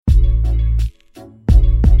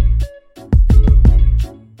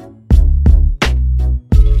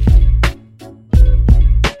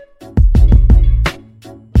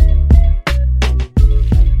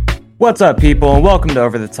What's up, people, and welcome to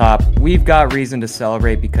Over the Top. We've got reason to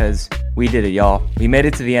celebrate because we did it, y'all. We made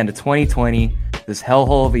it to the end of 2020, this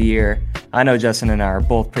hellhole of a year. I know Justin and I are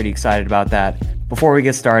both pretty excited about that. Before we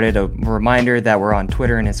get started, a reminder that we're on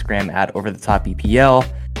Twitter and Instagram at Over the Top EPL.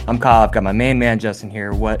 I'm Kyle. I've got my main man, Justin,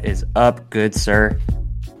 here. What is up, good sir?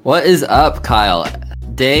 What is up, Kyle?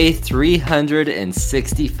 Day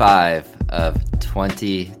 365 of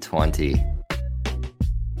 2020.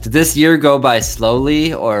 Did this year go by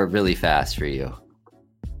slowly or really fast for you?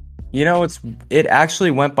 You know, it actually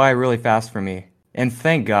went by really fast for me. And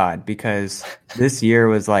thank God, because this year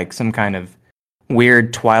was like some kind of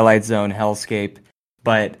weird Twilight Zone hellscape.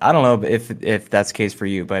 But I don't know if that's the case for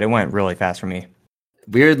you, but it went really fast for me.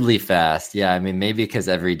 Weirdly fast. Yeah, I mean, maybe because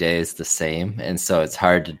every day is the same. And so it's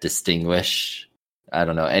hard to distinguish, I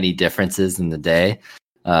don't know, any differences in the day.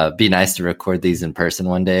 Be nice to record these in person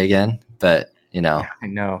one day again. But you know, I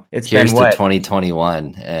know here's to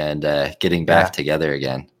 2021 and getting back together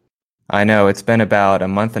again. I know it's been about a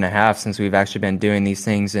month and a half since we've actually been doing these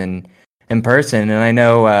things in person, and I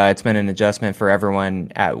know it's been an adjustment for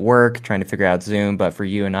everyone at work trying to figure out Zoom, but for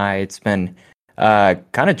you and I, it's been kind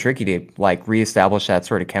of tricky to like reestablish that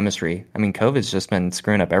sort of chemistry. I mean, COVID's just been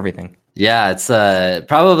screwing up everything. Yeah, it's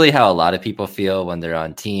probably how a lot of people feel when they're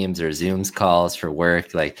on Teams or Zooms calls for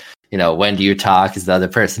work. Like, you know, when do you talk? Is the other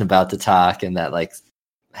person about to talk? And that like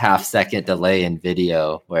half-second delay in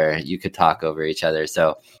video where you could talk over each other.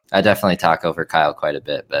 So I definitely talk over Kyle quite a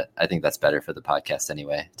bit, but I think that's better for the podcast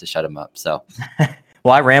anyway, to shut him up. So,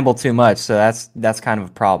 well, I ramble too much, so that's kind of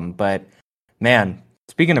a problem. But man,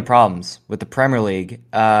 speaking of problems with the Premier League,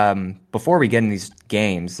 before we get in these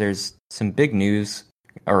games, there's some big news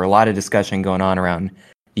or a lot of discussion going on around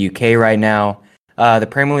the UK right now. The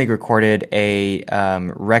Premier League recorded a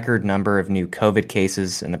record number of new COVID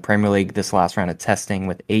cases in the Premier League this last round of testing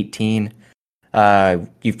with 18.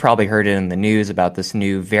 You've probably heard it in the news about this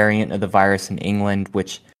new variant of the virus in England,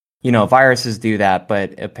 which, you know, viruses do that,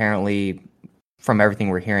 but apparently from everything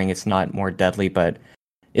we're hearing, it's not more deadly, but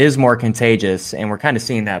is more contagious. And we're kind of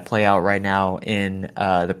seeing that play out right now in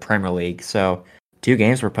the Premier League. So 2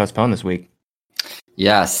 games were postponed this week.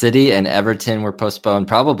 Yeah, City and Everton were postponed.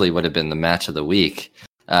 Probably would have been the match of the week.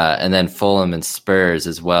 And then Fulham and Spurs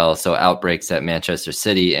as well. So outbreaks at Manchester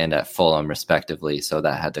City and at Fulham, respectively. So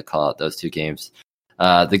that had to call out those 2 games.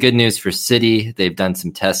 The good news for City, they've done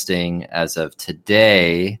some testing as of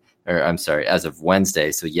today, as of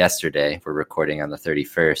Wednesday. So yesterday, we're recording on the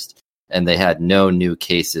 31st. And they had no new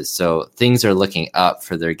cases. So things are looking up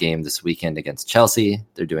for their game this weekend against Chelsea.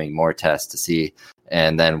 They're doing more tests to see.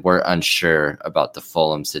 And then we're unsure about the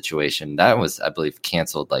Fulham situation. That was, I believe,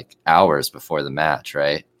 canceled like hours before the match,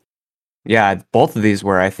 right? Yeah, both of these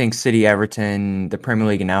were. I think City, Everton, the Premier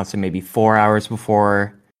League announced it maybe 4 hours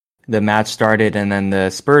before the match started. And then the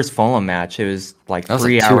Spurs-Fulham match, it was like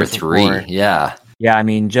 3 hours before. Yeah. Yeah, I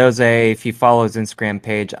mean, Jose, if you follow his Instagram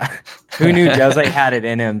page, who knew Jose had it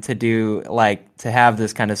in him to have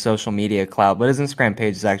this kind of social media clout? But his Instagram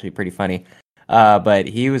page is actually pretty funny. But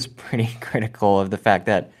he was pretty critical of the fact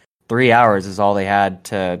that 3 hours is all they had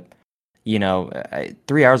to,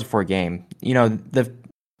 3 hours before a game. You know,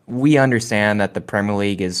 we understand that the Premier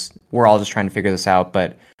League we're all just trying to figure this out,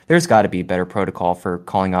 but there's got to be better protocol for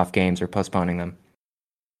calling off games or postponing them.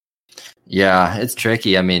 Yeah, it's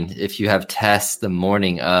tricky. I mean, if you have tests the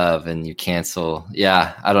morning of and you cancel,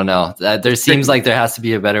 I don't know. There seems like there has to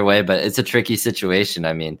be a better way, but it's a tricky situation.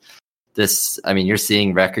 I mean, you're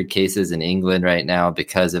seeing record cases in England right now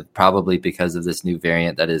because of this new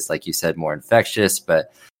variant that is, like you said, more infectious.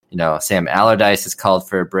 But, you know, Sam Allardyce has called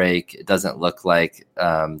for a break. It doesn't look like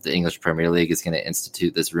the English Premier League is going to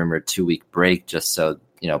institute this rumored 2-week break just so,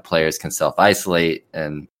 you know, players can self-isolate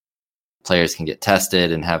and players can get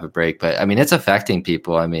tested and have a break. But, I mean, it's affecting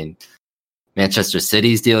people. I mean, Manchester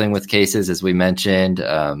City's dealing with cases, as we mentioned.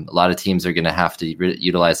 A lot of teams are going to have to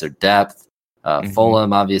utilize their depth.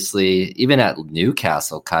 Fulham, obviously, even at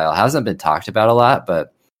Newcastle, Kyle, hasn't been talked about a lot,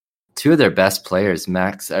 but 2 of their best players,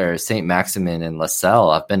 Saint Maximin and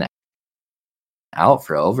Lascelles, have been out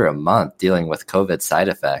for over a month dealing with COVID side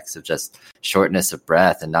effects of just shortness of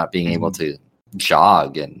breath and not being able to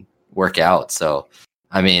jog and work out. So,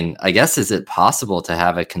 I mean, I guess, is it possible to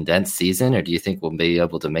have a condensed season, or do you think we'll be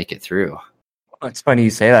able to make it through? Well, it's funny you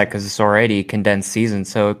say that because it's already a condensed season.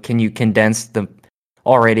 So can you condense the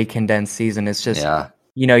already condensed season? It's just,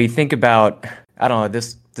 you think about, I don't know,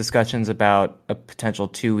 this discussion's about a potential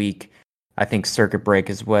 2-week, I think, circuit break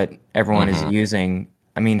is what everyone is using.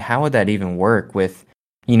 I mean, how would that even work with,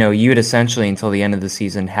 you would essentially until the end of the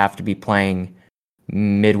season have to be playing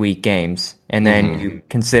midweek games. And then you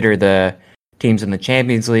consider the teams in the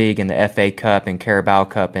Champions League and the FA Cup and Carabao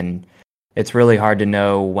Cup and it's really hard to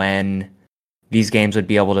know when these games would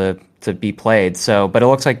be able to be played. So, but it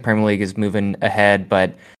looks like Premier League is moving ahead,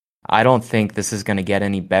 but I don't think this is going to get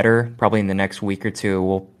any better. Probably in the next week or two,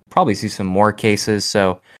 we'll probably see some more cases.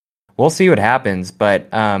 So we'll see what happens. But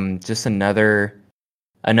just another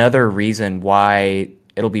reason why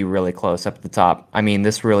it'll be really close up at the top. I mean,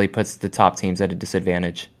 this really puts the top teams at a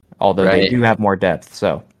disadvantage, although they do have more depth.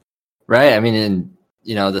 So, right. I mean, in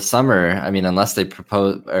the summer, I mean, unless they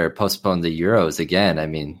propose or postpone the Euros again, I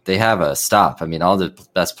mean, they have a stop. I mean, all the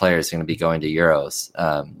best players are going to be going to Euros.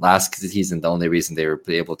 Last season, the only reason they were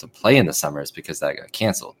able to play in the summer is because that got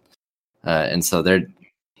canceled. And so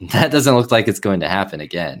that doesn't look like it's going to happen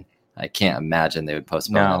again. I can't imagine they would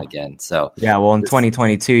postpone that again. So yeah, well, in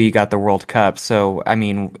 2022, you got the World Cup. So, I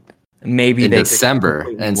mean, maybe in December,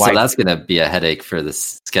 and so that's going to be a headache for the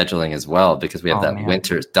scheduling as well, because we have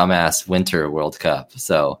dumbass winter World Cup.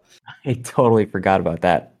 So I totally forgot about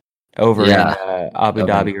that. Over in Abu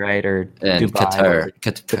Dhabi, right? Or in Dubai,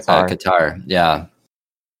 Qatar. Yeah.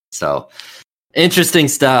 So interesting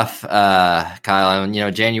stuff, Kyle.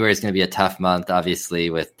 And January is going to be a tough month, obviously,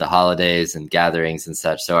 with the holidays and gatherings and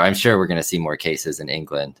such. So I'm sure we're going to see more cases in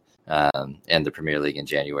England and the Premier League in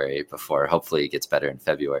January before hopefully it gets better in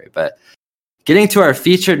February. But getting to our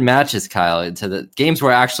featured matches, Kyle, into the games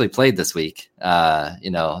were actually played this week.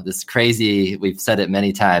 This crazy, we've said it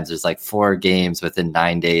many times, there's like 4 games within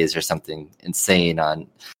 9 days or something insane on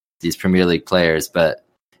these Premier League players. But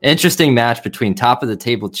interesting match between top of the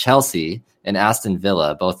table Chelsea and Aston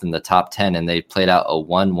Villa, both in the top 10, and they played out a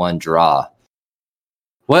 1-1 draw.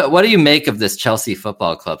 What do you make of this Chelsea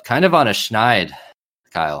Football Club? Kind of on a schneid,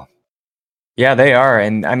 Kyle. Yeah, they are.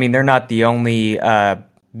 And I mean, they're not the only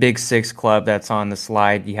Big Six club that's on the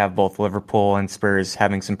slide. You have both Liverpool and Spurs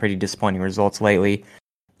having some pretty disappointing results lately.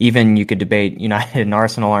 Even you could debate United and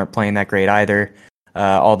Arsenal aren't playing that great either,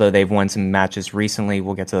 although they've won some matches recently.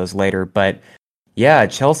 We'll get to those later. But yeah,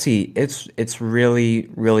 Chelsea, it's really,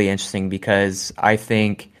 really interesting because I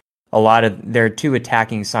think a lot of their 2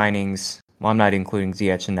 attacking signings, well, I'm not including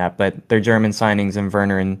Ziyech in that, but their German signings and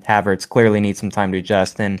Werner and Havertz clearly need some time to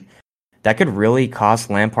adjust. And that could really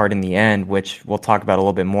cost Lampard in the end, which we'll talk about a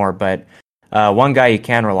little bit more. But one guy you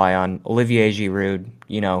can rely on, Olivier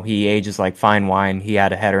Giroud, he ages like fine wine. He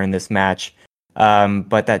had a header in this match.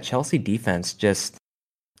 But that Chelsea defense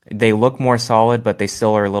they look more solid, but they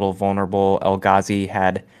still are a little vulnerable. El Ghazi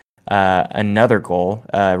had another goal,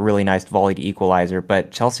 a really nice volleyed equalizer.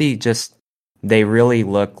 But Chelsea they really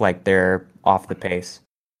look like they're off the pace.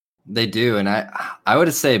 They do. And I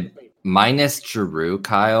would say, minus Giroud,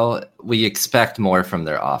 Kyle, we expect more from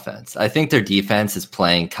their offense. I think their defense is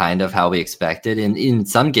playing kind of how we expected, and in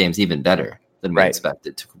some games even better than we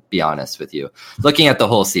expected, to be honest with you. Looking at the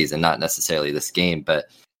whole season, not necessarily this game, but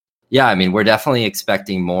yeah, I mean, we're definitely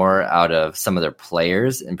expecting more out of some of their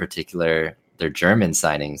players, in particular their German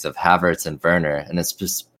signings of Havertz and Werner, and it's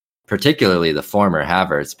just particularly the former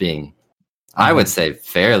Havertz being, I would say,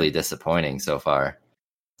 fairly disappointing so far.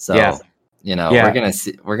 So we're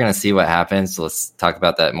gonna see what happens. So let's talk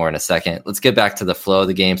about that more in a second. Let's get back to the flow of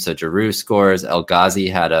the game. So Giroud scores. El Ghazi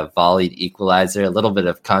had a volleyed equalizer. A little bit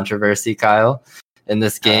of controversy, Kyle, in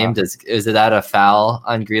this game. Is that a foul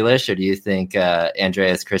on Grealish, or do you think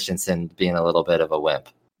Andreas Christensen being a little bit of a wimp?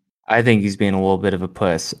 I think he's being a little bit of a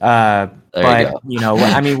puss. But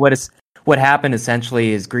I mean, what happened essentially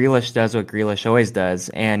is Grealish does what Grealish always does,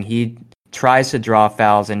 and he tries to draw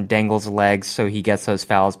fouls and dangles legs so he gets those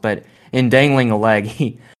fouls, but in dangling a leg,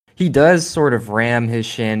 he does sort of ram his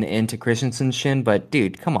shin into Christensen's shin. But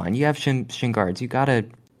dude, come on, you have shin guards. You gotta.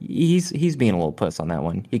 He's being a little puss on that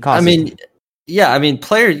one. He causes.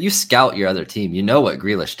 Player, you scout your other team. You know what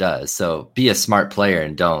Grealish does, so be a smart player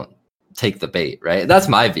and don't take the bait. Right? That's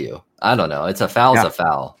my view. I don't know. It's a foul's a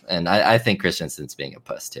foul, and I think Christensen's being a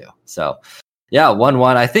puss too. So. Yeah,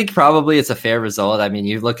 1-1. I think probably it's a fair result. I mean,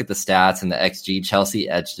 you look at the stats and the XG, Chelsea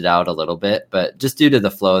edged it out a little bit, but just due to the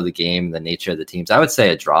flow of the game and the nature of the teams, I would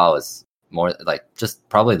say a draw was more like just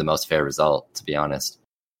probably the most fair result, to be honest.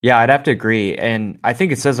 Yeah, I'd have to agree. And I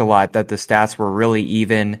think it says a lot that the stats were really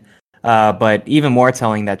even, but even more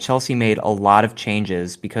telling that Chelsea made a lot of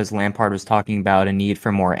changes because Lampard was talking about a need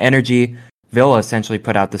for more energy. Villa essentially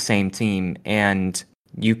put out the same team, and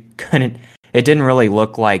it didn't really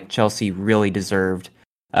look like Chelsea really deserved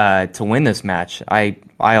to win this match. I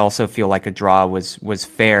also feel like a draw was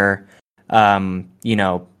fair,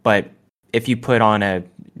 but if you put on a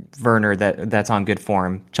Werner that's on good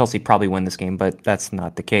form, Chelsea probably win this game, but that's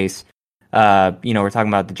not the case. We're talking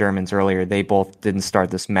about the Germans earlier. They both didn't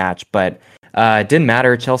start this match, but it didn't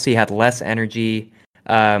matter. Chelsea had less energy.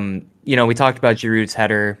 We talked about Giroud's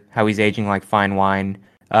header, how he's aging like fine wine.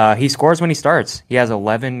 He scores when he starts. He has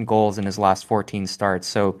 11 goals in his last 14 starts.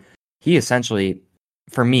 So he essentially,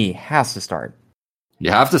 for me, has to start.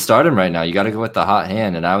 You have to start him right now. You got to go with the hot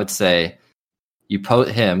hand. And I would say you put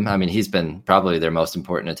him. I mean, he's been probably their most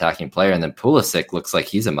important attacking player. And then Pulisic looks like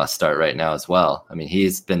he's a must start right now as well. I mean,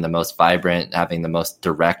 he's been the most vibrant, having the most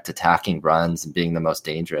direct attacking runs and being the most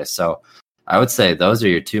dangerous. So I would say those are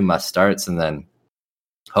your two must starts. And then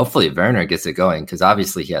hopefully Werner gets it going, because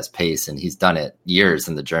obviously he has pace and he's done it years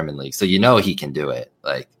in the German league. So you know he can do it.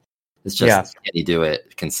 Like, it's just, can he do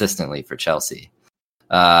it consistently for Chelsea?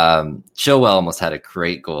 Chilwell almost had a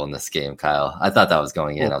great goal in this game, Kyle. I thought that was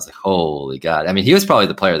going in. I was like, holy God. I mean, he was probably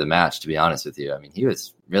the player of the match, to be honest with you. I mean, he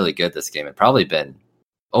was really good this game. It probably been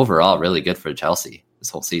overall really good for Chelsea this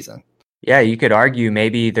whole season. Yeah, you could argue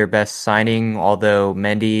maybe their best signing, although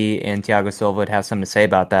Mendy and Thiago Silva would have something to say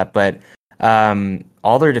about that. But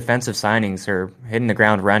all their defensive signings are hitting the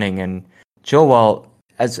ground running. And Chilwell,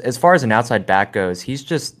 as far as an outside back goes,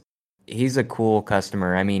 he's a cool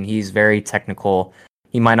customer. I mean, he's very technical.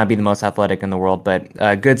 He might not be the most athletic in the world, but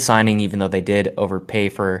good signing, even though they did overpay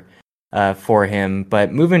for him.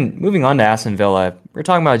 But moving on to Aston Villa, we're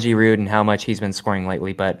talking about Giroud and how much he's been scoring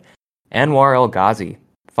lately. But Anwar El Ghazi,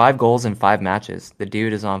 5 goals in 5 matches. The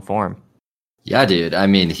dude is on form. Yeah, dude. I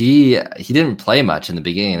mean, he didn't play much in the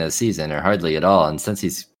beginning of the season, or hardly at all. And since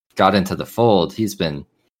he's got into the fold, he's been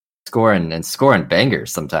scoring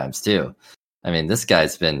bangers sometimes too. I mean, this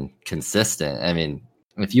guy's been consistent. I mean,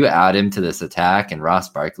 if you add him to this attack and Ross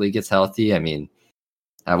Barkley gets healthy, I mean,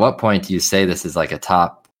 at what point do you say this is like a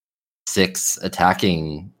top 6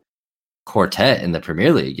 attacking quartet in the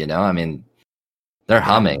Premier League? You know, I mean, they're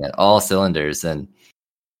humming at all cylinders. And,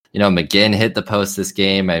 you know, McGinn hit the post this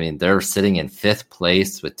game. I mean, they're sitting in 5th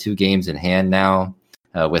place with 2 games in hand now.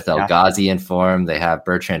 With El Ghazi in form, they have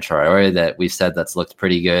Bertrand Traore that we've said that's looked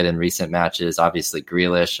pretty good in recent matches. Obviously,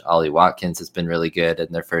 Grealish, Ollie Watkins has been really good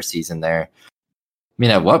in their first season there. I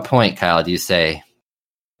mean, at what point, Kyle, do you say,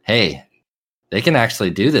 hey, they can actually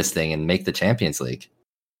do this thing and make the Champions League?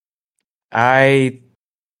 It's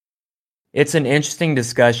an interesting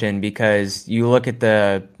discussion, because you look at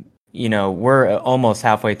we're almost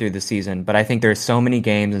halfway through the season, but I think there's so many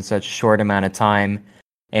games in such a short amount of time,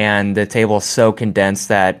 and the table's so condensed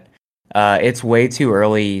that it's way too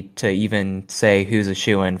early to even say who's a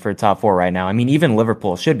shoo-in for top 4 right now. I mean, even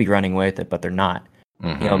Liverpool should be running with it, but they're not.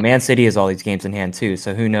 Mm-hmm. You know, Man City has all these games in hand too,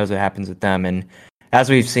 so who knows what happens with them. And as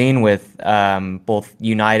we've seen with both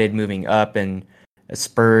United moving up and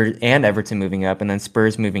Spurs and Everton moving up, and then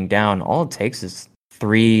Spurs moving down, all it takes is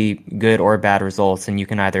 3 good or bad results, and you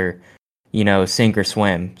can either, sink or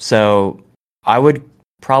swim. So I would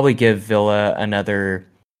probably give Villa another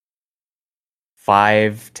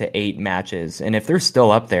 5 to 8 matches, and if they're still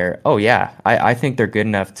up there, I think they're good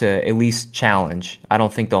enough to at least challenge. I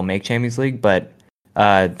don't think they'll make Champions League, but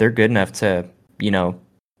they're good enough to,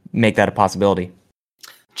 make that a possibility.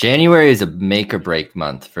 January is a make or break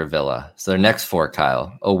month for Villa. So their next 4,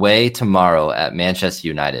 Kyle, away tomorrow at Manchester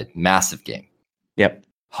United, massive game. Yep.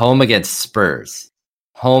 Home against Spurs,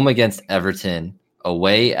 home against Everton,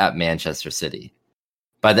 away at Manchester City.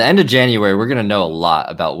 By the end of January, we're going to know a lot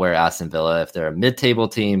about where Aston Villa, if they're a mid-table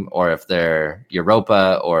team or if they're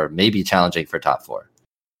Europa or maybe challenging for top 4.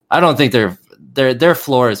 I don't think their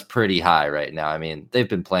floor is pretty high right now. I mean, they've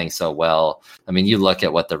been playing so well. I mean, you look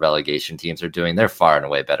at what the relegation teams are doing, they're far and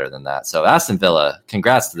away better than that. So Aston Villa,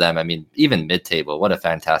 congrats to them. I mean, even mid-table, what a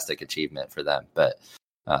fantastic achievement for them. But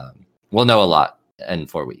we'll know a lot in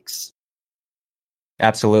 4 weeks.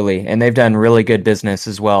 Absolutely. And they've done really good business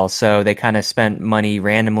as well. So they kind of spent money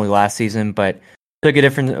randomly last season, but took a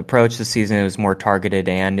different approach this season. It was more targeted,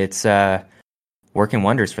 and it's working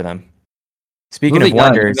wonders for them. Speaking of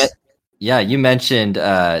wonders... you mentioned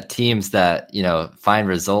teams that, find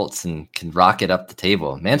results and can rocket up the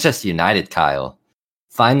table. Manchester United, Kyle,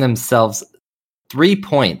 find themselves 3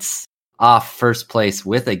 points off first place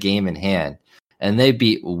with a game in hand, and they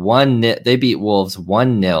beat Wolves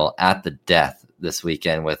 1-0 at the death this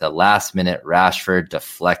weekend with a last-minute Rashford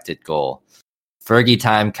deflected goal. Fergie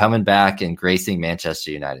time coming back and gracing Manchester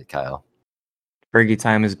United, Kyle. Fergie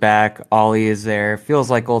time is back. Ollie is there. Feels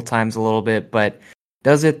like old times a little bit, but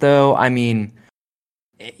does it though? I mean,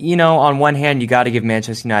 on one hand, you got to give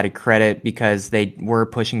Manchester United credit because they were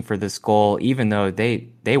pushing for this goal, even though they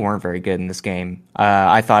weren't very good in this game.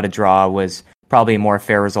 I thought a draw was probably a more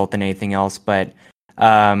fair result than anything else, but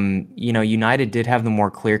United did have the more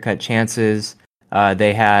clear-cut chances.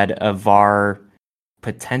 They had a VAR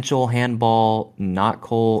potential handball not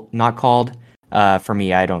called. For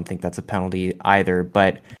me, I don't think that's a penalty either,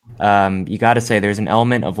 but you got to say there's an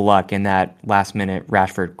element of luck in that last-minute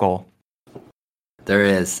Rashford goal. There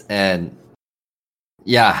is. And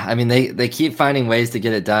yeah, I mean, they keep finding ways to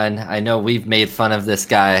get it done. I know we've made fun of this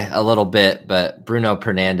guy a little bit, but Bruno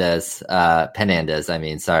Penandes, I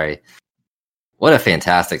mean, sorry. What a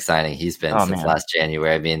fantastic signing he's been since last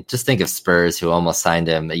January. I mean, just think of Spurs, who almost signed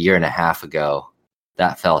him a year and a half ago.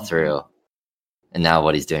 That fell through. And now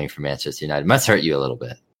what he's doing for Manchester United must hurt you a little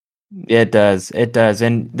bit. It does. It does.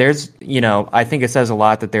 And there's, I think it says a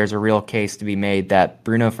lot that there's a real case to be made that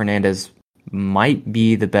Bruno Fernandes might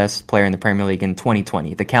be the best player in the Premier League in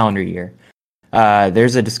 2020, the calendar year.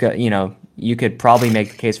 There's a you could probably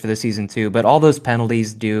make the case for the season too, but all those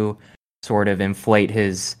penalties do sort of inflate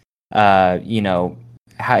his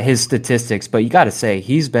his statistics, but you got to say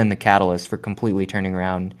he's been the catalyst for completely turning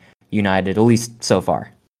around United, at least so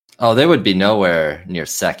far. Oh, they would be nowhere near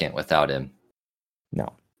second without him.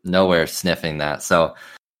 No. Nowhere sniffing that. So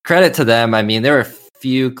credit to them. I mean, there were a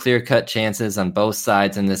few clear-cut chances on both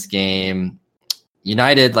sides in this game.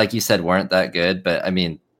 United, like you said, weren't that good, but I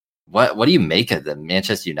mean, what do you make of the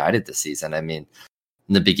Manchester United this season? I mean,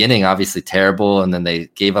 in the beginning, obviously terrible, and then they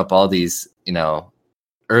gave up all these,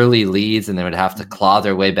 early leads, and they would have to claw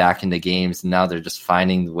their way back into games, and now they're just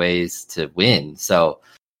finding ways to win. So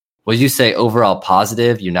would you say overall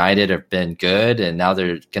positive? United have been good, and now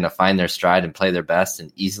they're going to find their stride and play their best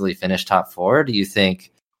and easily finish top four? Or do you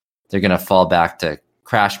think they're going to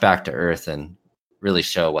crash back to earth and really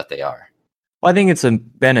show what they are? Well, I think it's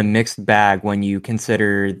been a mixed bag when you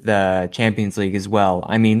consider the Champions League as well.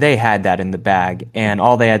 I mean, they had that in the bag, and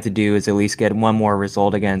all they had to do is at least get one more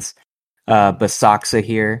result against Besiktas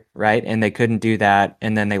here, right? And they couldn't do that,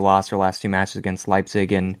 and then they lost their last two matches against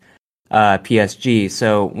Leipzig and PSG.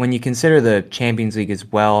 So when you consider the Champions League as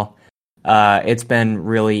well, it's been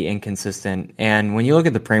really inconsistent. And when you look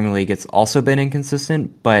at the Premier League, it's also been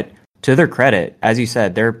inconsistent. But to their credit, as you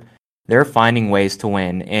said, they're finding ways to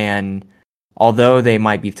win. And although they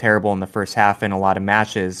might be terrible in the first half in a lot of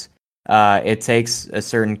matches, it takes a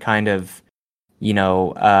certain kind of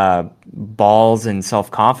balls and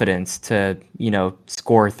self-confidence to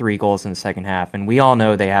score 3 goals in the second half. And we all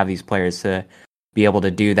know they have these players to be able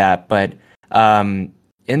to do that. But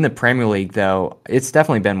in the Premier League, though, it's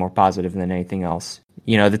definitely been more positive than anything else.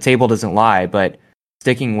 The table doesn't lie, but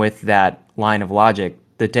sticking with that line of logic,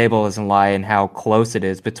 the table doesn't lie in how close it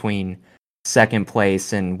is between second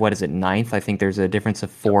place and ninth. I think there's a difference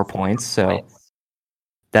of 4 points. So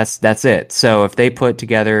that's it. So if they put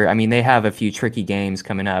together, I mean, they have a few tricky games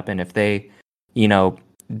coming up, and if they,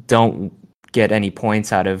 don't get any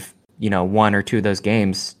points out of, 1 or 2 of those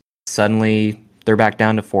games, suddenly they're back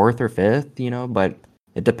down to 4th or 5th, but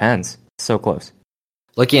it depends. It's so close.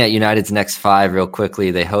 Looking at United's next 5 real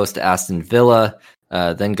quickly, they host Aston Villa,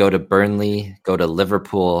 then go to Burnley, go to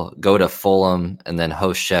Liverpool, go to Fulham, and then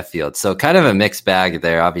host Sheffield. So kind of a mixed bag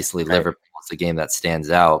there. Obviously, right. Liverpool's the game that stands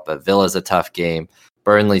out, but Villa's a tough game.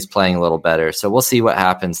 Burnley's playing a little better. So we'll see what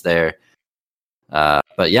happens there.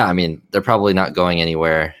 But yeah, I mean, they're probably not going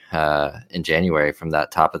anywhere in January from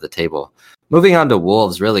that top of the table. Moving on to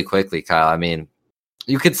Wolves really quickly, Kyle. I mean,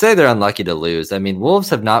 you could say they're unlucky to lose. I mean, Wolves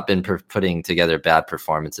have not been putting together bad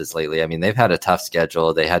performances lately. I mean, they've had a tough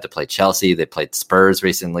schedule. They had to play Chelsea. They played Spurs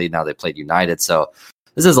recently. Now they played United. So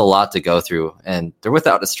this is a lot to go through. And they're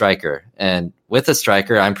without a striker. And with a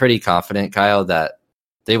striker, I'm pretty confident, Kyle, that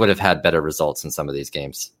they would have had better results in some of these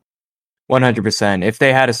games. 100%. If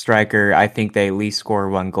they had a striker, I think they at least score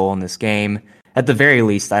 1 goal in this game. At the very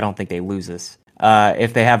least, I don't think they lose this.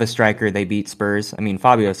 If they have a striker, they beat Spurs. I mean,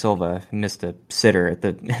 Fabio Silva missed a sitter at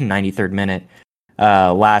the 93rd minute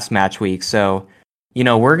last match week. So,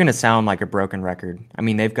 we're going to sound like a broken record. I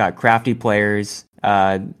mean, they've got crafty players.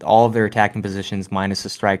 All of their attacking positions, minus a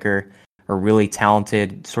striker, are really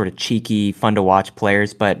talented, sort of cheeky, fun-to-watch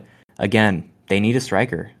players. But, again, they need a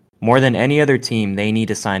striker. More than any other team, they need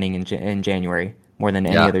a signing in January, more than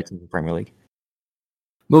any other team in the Premier League.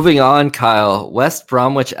 Moving on, Kyle, West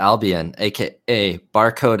Bromwich Albion, a.k.a.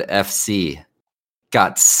 Barcode FC,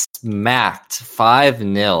 got smacked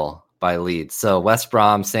 5-0 by Leeds. So West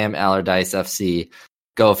Brom, Sam Allardyce FC,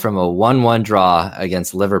 go from a 1-1 draw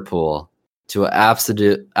against Liverpool to an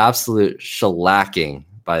absolute shellacking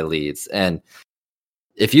by Leeds. And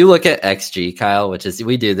if you look at XG, Kyle, which is,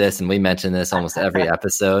 we do this and we mention this almost every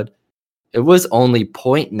episode, it was only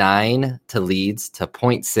 0.9 to Leeds to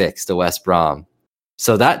 0.6 to West Brom.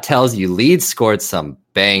 So that tells you Leeds scored some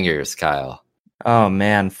bangers, Kyle. Oh,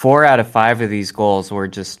 man. 4 out of 5 of these goals were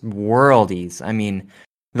just worldies. I mean,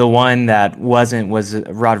 the one that wasn't was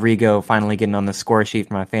Rodrigo finally getting on the score sheet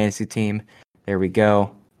for my fantasy team. There we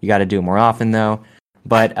go. You got to do it more often, though.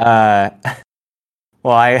 But,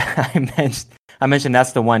 well, I mentioned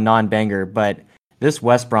that's the one non-banger, but this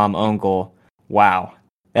West Brom own goal wow.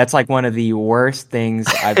 That's like one of the worst things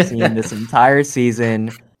I've seen this entire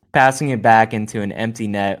season. Passing it back into an empty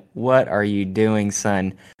net. What are you doing,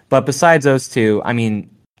 son? But besides those two, I mean,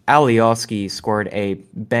 Alioski scored a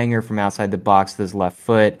banger from outside the box with his left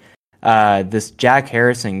foot. This Jack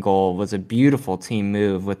Harrison goal was a beautiful team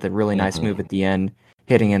move with a really nice move at the end,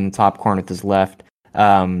 hitting in the top corner with his left.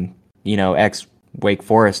 Ex Wake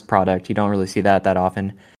Forest product. You don't really see that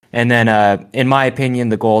often. And then, in my opinion,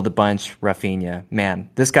 the goal of the bunch, Rafinha. Man,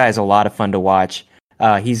 this guy is a lot of fun to watch.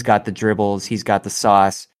 He's got the dribbles, he's got the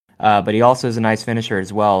sauce, but he also is a nice finisher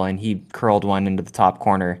as well. And he curled one into the top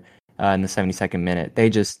corner in the 72nd minute.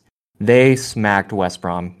 They smacked West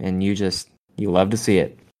Brom, and you love to see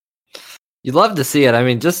it. You'd love to see it. I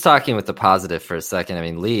mean, just talking with the positive for a second, I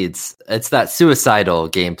mean, Leeds, it's that suicidal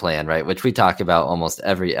game plan, right? Which we talk about almost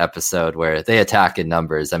every episode where they attack in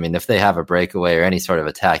numbers. I mean, if they have a breakaway or any sort of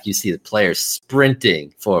attack, you see the players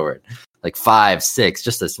sprinting forward, like 5, 6,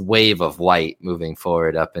 just this wave of white moving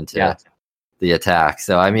forward up into the attack.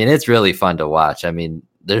 So, I mean, it's really fun to watch. I mean,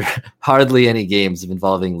 there are hardly any games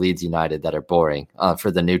involving Leeds United that are boring for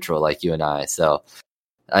the neutral like you and I. So,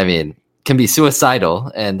 I mean, can be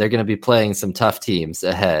suicidal, and they're going to be playing some tough teams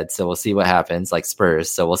ahead. So we'll see what happens, like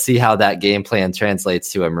Spurs. So we'll see how that game plan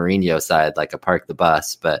translates to a Mourinho side, like a park the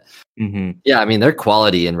bus. But yeah, I mean, their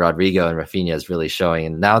quality in Rodrigo and Rafinha is really showing.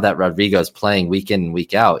 And now that Rodrigo is playing week in and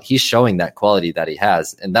week out, he's showing that quality that he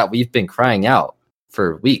has and that we've been crying out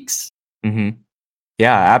for weeks. Yeah,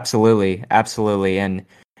 absolutely. Absolutely. And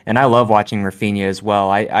I love watching Rafinha as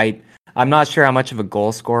well. I'm not sure how much of a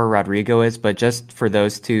goal scorer Rodrigo is, but just for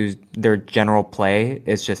those two, their general play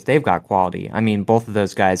is just they've got quality. I mean, both of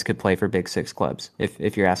those guys could play for Big Six clubs,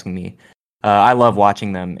 if you're asking me. I love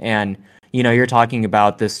watching them. And, you're talking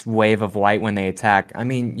about this wave of white when they attack. I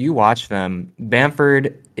mean, you watch them.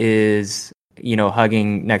 Bamford is,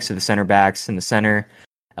 hugging next to the center backs in the center.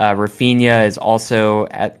 Rafinha is also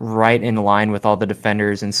right in line with all the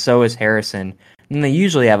defenders, and so is Harrison. And they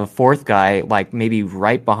usually have a fourth guy, like maybe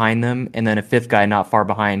right behind them, and then a fifth guy not far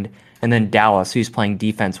behind. And then Dallas, who's playing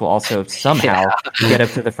defense, will also somehow get up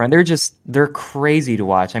to the front. They're crazy to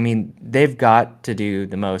watch. I mean, they've got to do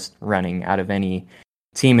the most running out of any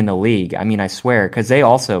team in the league. I mean, I swear, because they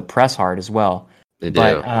also press hard as well. They do.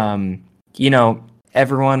 But,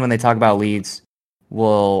 everyone, when they talk about Leeds,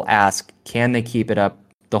 will ask, can they keep it up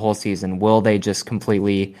the whole season? Will they just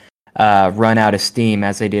completely run out of steam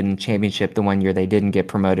as they did in Championship the one year they didn't get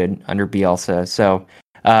promoted under Bielsa? So,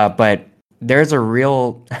 but there's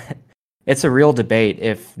it's a real debate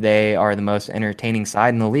if they are the most entertaining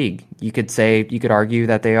side in the league. You could argue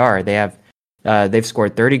that they are. They've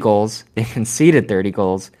scored 30 goals, they've conceded 30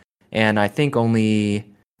 goals, and I think only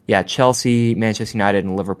Chelsea, Manchester United,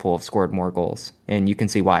 and Liverpool have scored more goals, and you can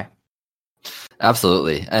see why.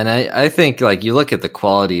 Absolutely. And I think, like, you look at the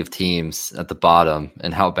quality of teams at the bottom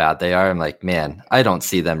and how bad they are. I'm like, man, I don't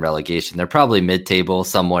see them relegation. They're probably mid-table,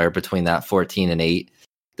 somewhere between that 14 and 8,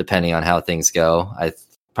 depending on how things go.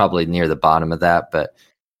 Probably near the bottom of that, but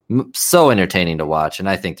so entertaining to watch. And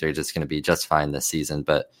I think they're just going to be just fine this season.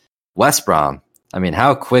 But West Brom, I mean,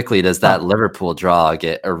 how quickly does that Liverpool draw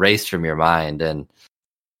get erased from your mind? And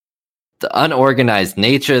the unorganized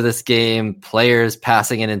nature of this game, players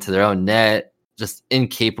passing it into their own net, just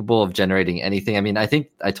incapable of generating anything. I mean, I think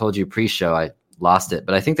I told you pre-show I lost it,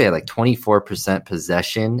 but I think they had like 24%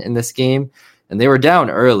 possession in this game, and they were down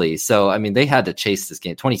early. So, I mean, they had to chase this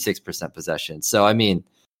game, 26% possession. So, I mean,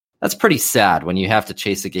 that's pretty sad when you have to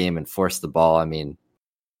chase a game and force the ball. I mean,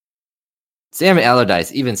 Sam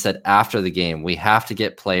Allardyce even said after the game, we have to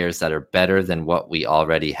get players that are better than what we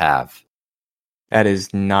already have. That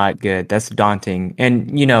is not good. That's daunting.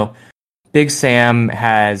 And, Big Sam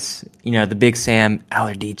has, the Big Sam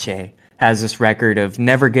Allardyce has this record of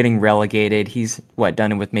never getting relegated. He's,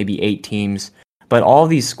 done it with maybe 8 teams. But all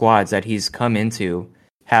these squads that he's come into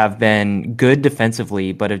have been good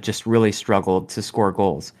defensively, but have just really struggled to score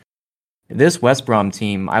goals. This West Brom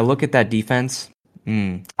team, I look at that defense,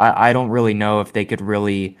 I don't really know if they could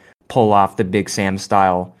really pull off the Big Sam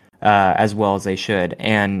style as well as they should.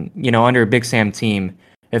 And, under a Big Sam team,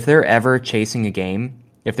 if they're ever chasing a game,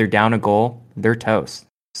 if they're down a goal, they're toast.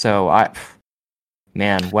 So,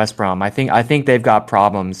 West Brom, I think they've got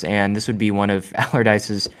problems, and this would be one of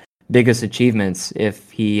Allardyce's biggest achievements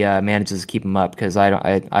if he manages to keep them up, because I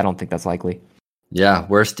don't think that's likely. Yeah,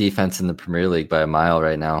 worst defense in the Premier League by a mile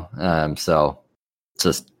right now. So, it's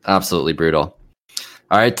just absolutely brutal.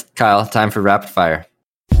 All right, Kyle, time for rapid fire.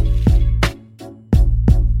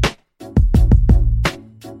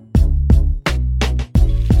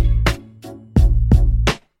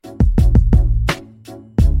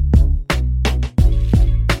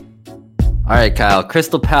 All right, Kyle.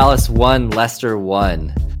 Crystal Palace 1, Leicester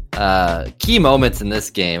 1. Key moments in this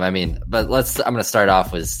game. I mean, but I'm going to start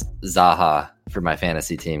off with Zaha for my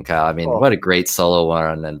fantasy team, Kyle. I mean, what a great solo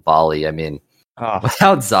run and volley. I mean,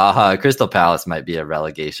 without Zaha, Crystal Palace might be a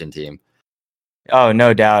relegation team. Oh,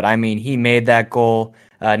 no doubt. I mean, he made that goal,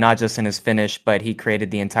 not just in his finish, but he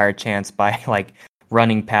created the entire chance by like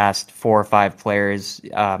running past 4 or 5 players.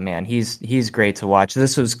 Man, he's great to watch.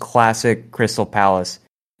 This was classic Crystal Palace.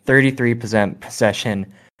 33%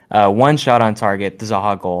 possession, 1 shot on target, the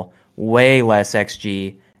Zaha goal, way less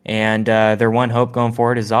XG, and their one hope going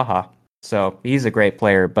forward is Zaha. So he's a great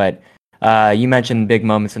player. But you mentioned big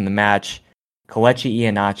moments in the match. Kelechi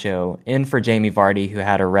Iheanacho in for Jamie Vardy, who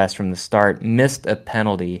had a rest from the start, missed a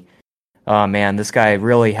penalty. Oh man, this guy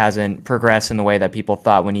really hasn't progressed in the way that people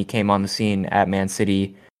thought when he came on the scene at Man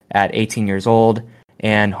City at 18 years old.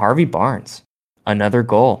 And Harvey Barnes, another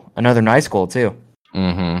goal, another nice goal too.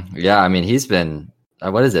 Mm-hmm. Yeah, I mean, he's been,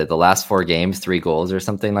 what is it, the last 4 games, 3 goals or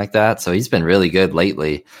something like that. So he's been really good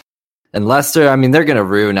lately. And Leicester, I mean, they're going to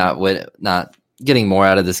rue not getting more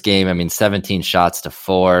out of this game. I mean, 17 shots to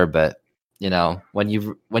 4, but you know, when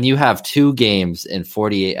you have 2 games in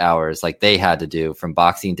 48 hours, like they had to do from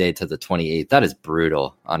Boxing Day to the 28th, that is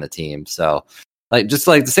brutal on a team. So, just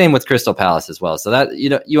like the same with Crystal Palace as well. So that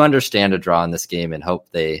you understand a draw in this game and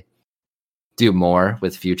hope they do more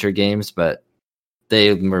with future games, but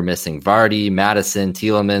they were missing Vardy, Maddison,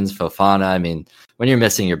 Tielemans, Fofana. I mean, when you're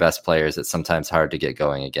missing your best players, it's sometimes hard to get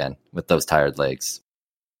going again with those tired legs.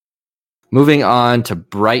 Moving on to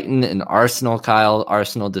Brighton and Arsenal, Kyle.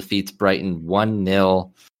 Arsenal defeats Brighton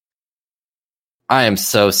 1-0. I am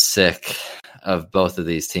so sick of both of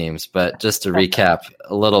these teams, but just to recap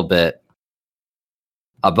a little bit,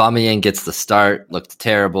 Aubameyang gets the start, looked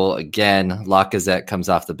terrible again. Lacazette comes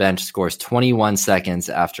off the bench, scores 21 seconds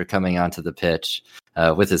after coming onto the pitch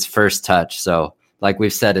with his first touch. So, like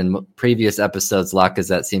we've said in previous episodes,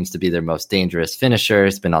 Lacazette seems to be their most dangerous finisher.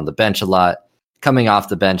 He's been on the bench a lot, coming off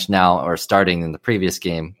the bench now or starting in the previous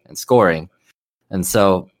game and scoring. And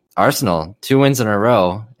so Arsenal, 2 wins in a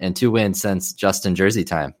row and 2 wins since Justin jersey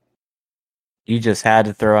time. You just had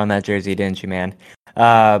to throw on that jersey, didn't you, man?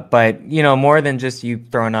 But, you know, more than just you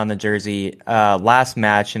throwing on the jersey, last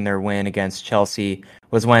match in their win against Chelsea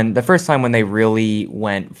was the first time when they really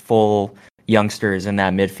went full youngsters in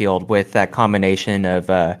that midfield with that combination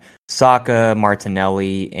of Saka,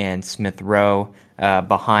 Martinelli, and Smith Rowe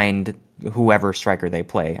behind whoever striker they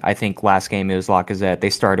play. I think last game it was Lacazette. They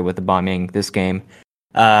started with Aubameyang this game.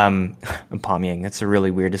 Aubameyang, that's a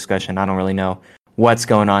really weird discussion. I don't really know what's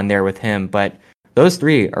going on there with him, but those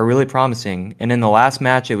 3 are really promising. And in the last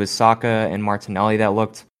match, it was Saka and Martinelli that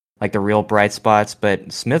looked like the real bright spots,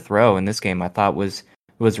 but Smith Rowe in this game I thought was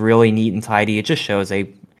really neat and tidy. It just shows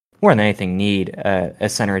they, more than anything, need a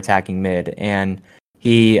center attacking mid, and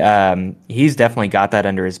he's definitely got that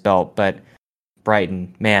under his belt. But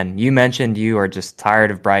Brighton, man, you mentioned you are just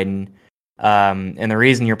tired of Brighton. And the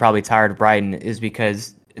reason you're probably tired of Brighton is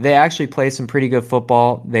because they actually play some pretty good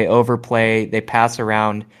football. They overplay, they pass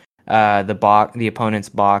around the opponent's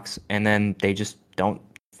box, and then they just don't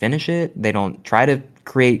finish it. They don't try to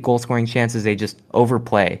create goal scoring chances. They just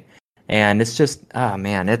overplay. And it's just,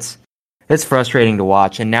 it's frustrating to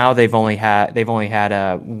watch. And now they've only had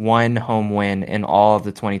 1 home win in all of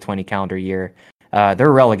the 2020 calendar year.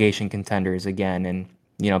 They're relegation contenders again, and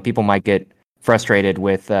you know people might get frustrated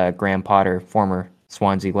with Graham Potter, former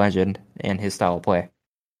Swansea legend, and his style of play.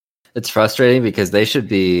 It's frustrating because they should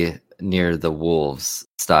be near the Wolves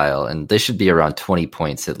style, and they should be around 20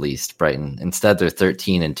 points at least, Brighton. Instead, they're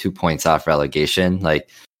 13 and 2 points off relegation. Like,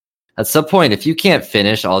 at some point, if you can't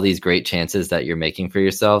finish all these great chances that you're making for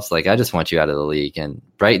yourselves, like, I just want you out of the league. And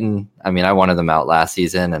Brighton, I mean, I wanted them out last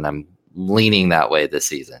season, and I'm leaning that way this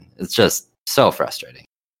season. It's just so frustrating.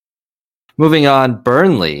 Moving on,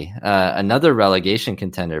 Burnley, another relegation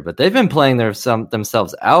contender, but they've been playing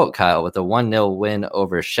themselves out, Kyle, with a 1-0 win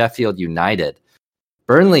over Sheffield United.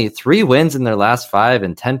 Burnley, 3 wins in their last 5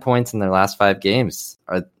 and 10 points in their last 5 games.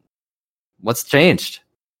 What's changed?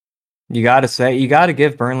 You got to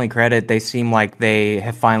give Burnley credit. They seem like they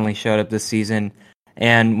have finally showed up this season.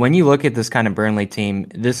 And when you look at this kind of Burnley team,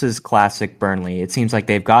 this is classic Burnley. It seems like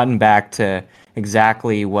they've gotten back to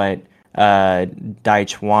exactly what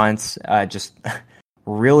Dyche wants. Just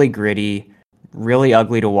really gritty, really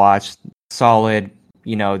ugly to watch, solid.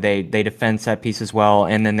 You know, they defend set pieces well,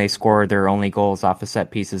 and then they score their only goals off of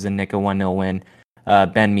set pieces and nick a 1-0 win.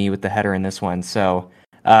 Ben Mee with the header in this one. So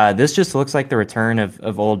this just looks like the return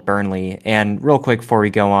of old Burnley. And real quick before we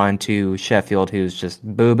go on to Sheffield, who's just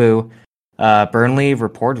boo-boo. Burnley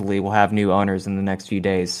reportedly will have new owners in the next few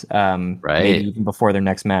days, maybe even before their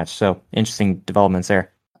next match. So interesting developments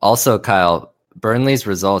there. Also, Kyle, Burnley's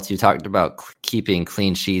results, you talked about keeping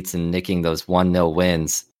clean sheets and nicking those 1-0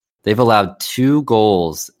 wins. They've allowed 2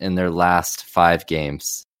 goals in their last 5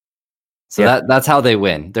 games. So that's how they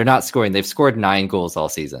win. They're not scoring. They've scored 9 goals all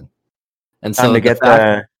season. And so time to get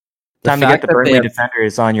the Burnley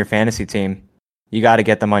defenders on your fantasy team. You got to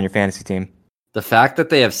get them on your fantasy team. The fact that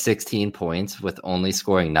they have 16 points with only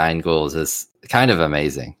scoring 9 goals is kind of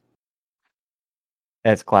amazing.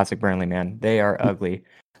 That's classic Burnley, man. They are ugly.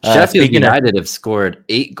 Sheffield United have scored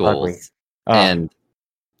 8 goals. And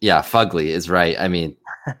yeah, fugly is right. I mean,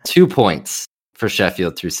 2 points for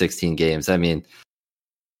Sheffield through 16 games. I mean,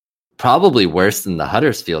 probably worse than the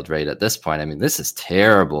Huddersfield rate at this point. I mean, this is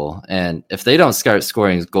terrible. And if they don't start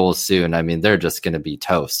scoring goals soon, I mean, they're just going to be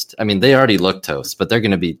toast. I mean, they already look toast, but they're going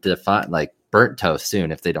to be burnt toast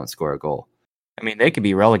soon if they don't score a goal. I mean, they could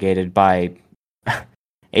be relegated by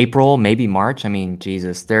April, maybe March. I mean,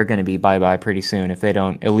 Jesus, they're going to be bye-bye pretty soon if they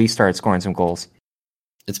don't at least start scoring some goals.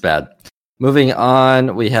 It's bad. Moving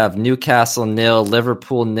on, we have Newcastle 0,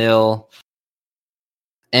 Liverpool 0.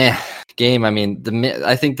 Game. I mean,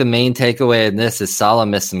 I think the main takeaway in this is Salah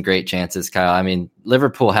missed some great chances, Kyle. I mean,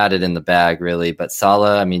 Liverpool had it in the bag, really, but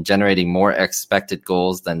Salah, I mean, generating more expected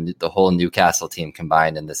goals than the whole Newcastle team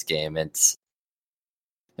combined in this game.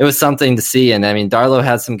 It was something to see, and I mean, Darlow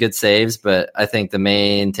had some good saves, but I think the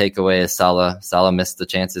main takeaway is Salah missed the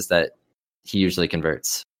chances that he usually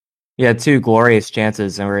converts. He had 2 glorious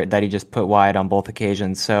chances that he just put wide on both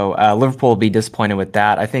occasions. So Liverpool will be disappointed with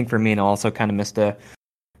that. I think Firmino also kind of missed a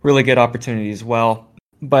really good opportunity as well.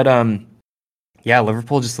 But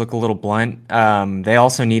Liverpool just looked a little blunt. They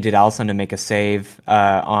also needed Alisson to make a save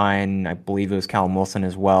on, I believe it was Callum Wilson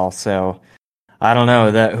as well. So I don't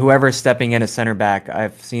know. Whoever's stepping in as center back,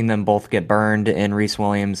 I've seen them both get burned in Reece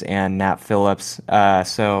Williams and Nat Phillips.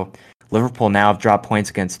 So Liverpool now have dropped points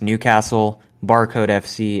against Newcastle, Barcode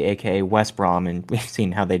FC, aka West Brom, and we've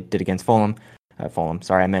seen how they did against Fulham.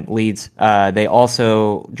 Sorry, I meant Leeds. They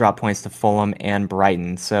also dropped points to Fulham and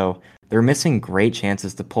Brighton. So they're missing great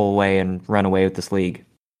chances to pull away and run away with this league.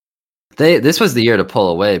 This was the year to pull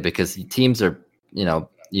away because teams are,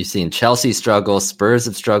 you've seen Chelsea struggle, Spurs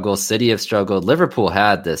have struggled, City have struggled. Liverpool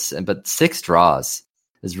had this, but 6 draws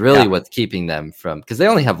is really what's keeping them from, because they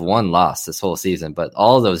only have 1 loss this whole season, but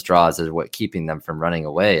all of those draws are what keeping them from running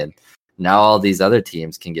away. And now all these other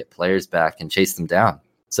teams can get players back and chase them down.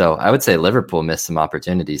 So I would say Liverpool missed some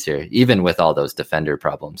opportunities here, even with all those defender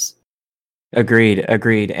problems. Agreed.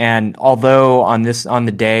 And although on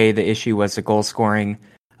the day the issue was the goal scoring,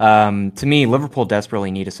 to me, Liverpool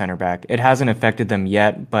desperately need a center back. It hasn't affected them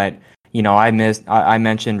yet, but I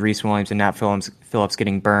mentioned Reece Williams and Nat Phillips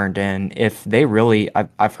getting burned, and if they really,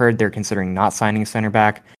 I've heard they're considering not signing a center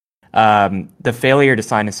back. The failure to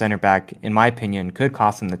sign a center back, in my opinion, could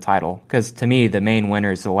cost them the title. Because to me, the main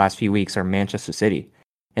winners the last few weeks are Manchester City,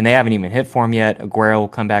 and they haven't even hit form yet. Aguero will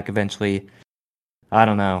come back eventually. I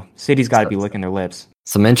don't know. City's got to be licking their lips.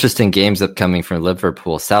 Some interesting games upcoming for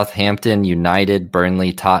Liverpool: Southampton, United,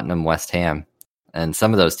 Burnley, Tottenham, West Ham, and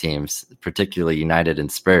some of those teams, particularly United and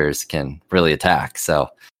Spurs, can really attack. So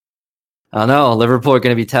I don't know. Liverpool are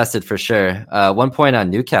going to be tested for sure. 1 point on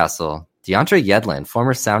Newcastle. DeAndre Yedlin,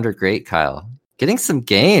 former Sounder great, Kyle, getting some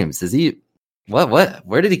games. Is he what?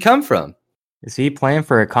 Where did he come from? Is he playing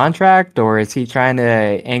for a contract, or is he trying to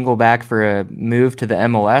angle back for a move to the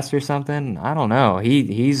MLS or something? I don't know.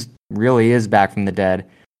 He's really is back from the dead.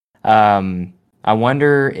 I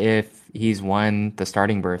wonder if he's won the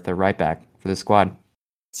starting berth or right back for the squad.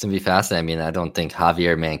 It's going to be fascinating. I mean, I don't think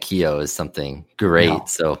Javier Manquillo is something great, no.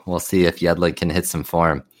 So we'll see if Yedlin can hit some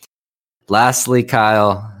form. Lastly,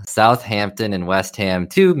 Kyle, Southampton and West Ham,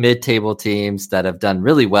 2 mid-table teams that have done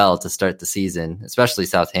really well to start the season, especially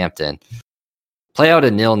Southampton. Play out a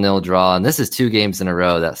 0-0 draw, and this is 2 games in a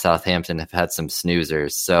row that Southampton have had some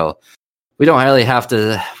snoozers. So we don't really have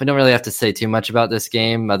to say too much about this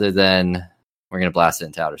game, other than we're going to blast it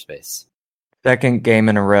into outer space. Second game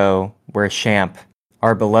in a row where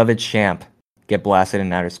our beloved Champ, get blasted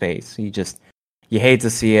in outer space. You hate to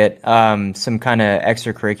see it. Some kind of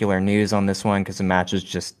extracurricular news on this one because the match is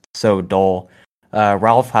just so dull.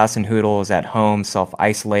 Ralph Hasenhüttl is at home,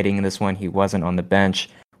 self-isolating in this one. He wasn't on the bench.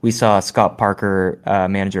 We saw Scott Parker,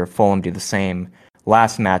 manager of Fulham, do the same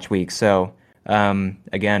last match week. So,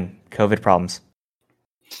 again, COVID problems.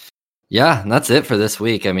 Yeah, and that's it for this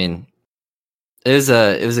week. I mean, it was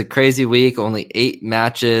a crazy week. Only 8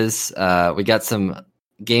 matches. We got some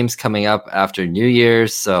games coming up after New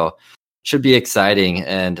Year's, so should be exciting.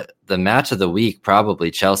 And the match of the week, probably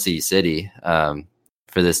Chelsea City.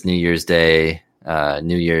 for this New Year's Day,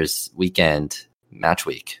 New Year's weekend match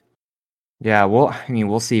week. Yeah, well, I mean,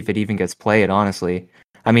 we'll see if it even gets played, honestly.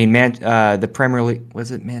 I mean, the Premier League,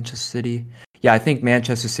 was it Manchester City? Yeah, I think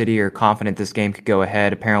Manchester City are confident this game could go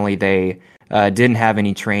ahead. Apparently, they didn't have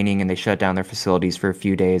any training and they shut down their facilities for a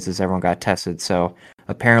few days as everyone got tested. So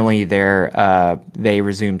apparently, they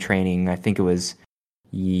resumed training. I think it was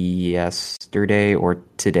yesterday or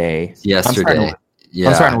today. Yesterday.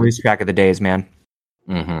 I'm starting to lose track of the days, man.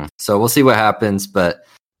 Mm-hmm. So we'll see what happens, but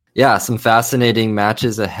yeah, some fascinating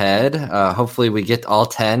matches ahead. Hopefully we get all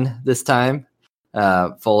 10 this time.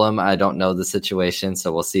 Fulham, I don't know the situation,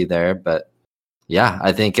 so we'll see there. But yeah,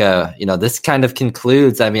 I think, this kind of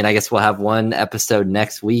concludes. I mean, I guess we'll have one episode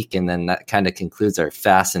next week, and then that kind of concludes our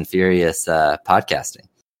Fast and Furious podcasting.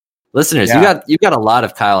 Listeners, you got a lot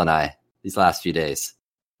of Kyle and I these last few days.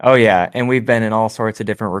 Oh, yeah. And we've been in all sorts of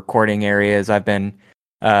different recording areas. I've been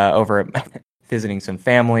over visiting some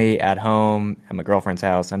family at home at my girlfriend's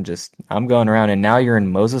house. I'm going around, and now you're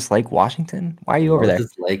in Moses Lake, Washington. Why are you over there?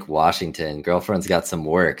 Moses Lake, Washington. Girlfriend's got some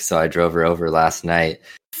work, so I drove her over last night.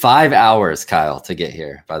 5 hours, Kyle, to get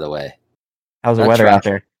here, by the way. How's the weather out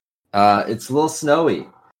there? It's a little snowy.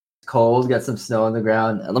 It's cold, got some snow on the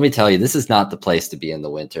ground. And let me tell you, this is not the place to be in the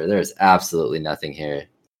winter. There's absolutely nothing here.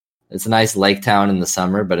 It's a nice lake town in the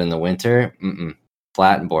summer, but in the winter,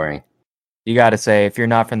 flat and boring. You got to say, if you're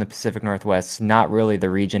not from the Pacific Northwest, it's not really the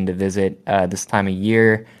region to visit this time of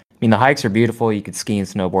year. I mean, the hikes are beautiful. You could ski and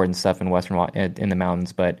snowboard and stuff in the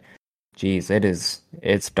mountains, but geez,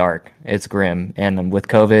 it's dark. It's grim. And with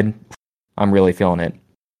COVID, I'm really feeling it.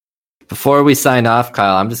 Before we sign off,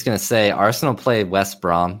 Kyle, I'm just going to say Arsenal played West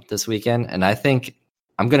Brom this weekend, and I think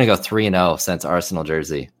I'm going to go 3-0 since Arsenal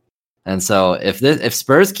jersey. And so if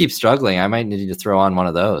Spurs keep struggling, I might need to throw on one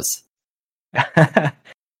of those.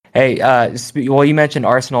 Hey, well, you mentioned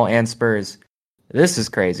Arsenal and Spurs. This is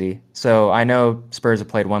crazy. So I know Spurs have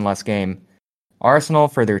played one less game. Arsenal,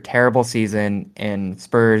 for their terrible season, and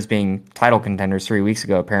Spurs being title contenders 3 weeks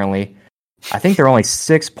ago, apparently, I think they're only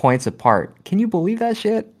 6 points apart. Can you believe that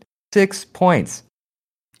shit? 6 points.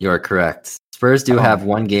 You are correct. Spurs do have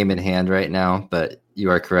one game in hand right now, but you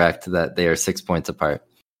are correct that they are 6 points apart.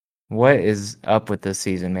 What is up with this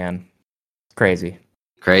season, man? Crazy.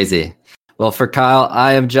 Crazy. Well, for Kyle,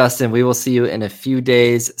 I am Justin. We will see you in a few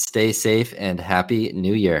days. Stay safe and Happy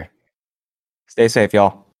New Year. Stay safe,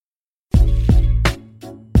 y'all.